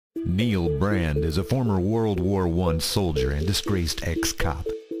Neil Brand is a former World War I soldier and disgraced ex-cop,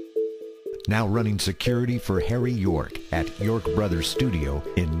 now running security for Harry York at York Brothers Studio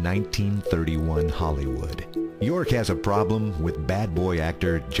in 1931 Hollywood. York has a problem with bad boy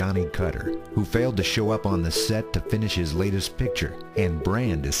actor Johnny Cutter, who failed to show up on the set to finish his latest picture, and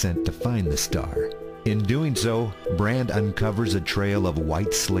Brand is sent to find the star. In doing so, Brand uncovers a trail of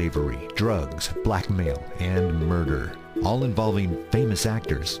white slavery, drugs, blackmail, and murder, all involving famous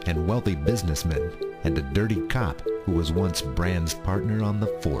actors and wealthy businessmen, and a dirty cop who was once Brand's partner on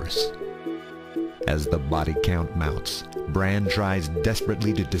the force. As the body count mounts, Brand tries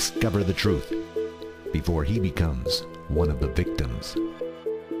desperately to discover the truth before he becomes one of the victims.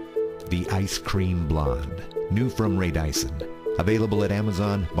 The Ice Cream Blonde, new from Ray Dyson. Available at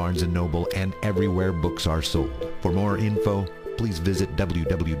Amazon, Barnes & Noble, and everywhere books are sold. For more info, please visit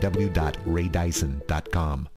www.raydyson.com.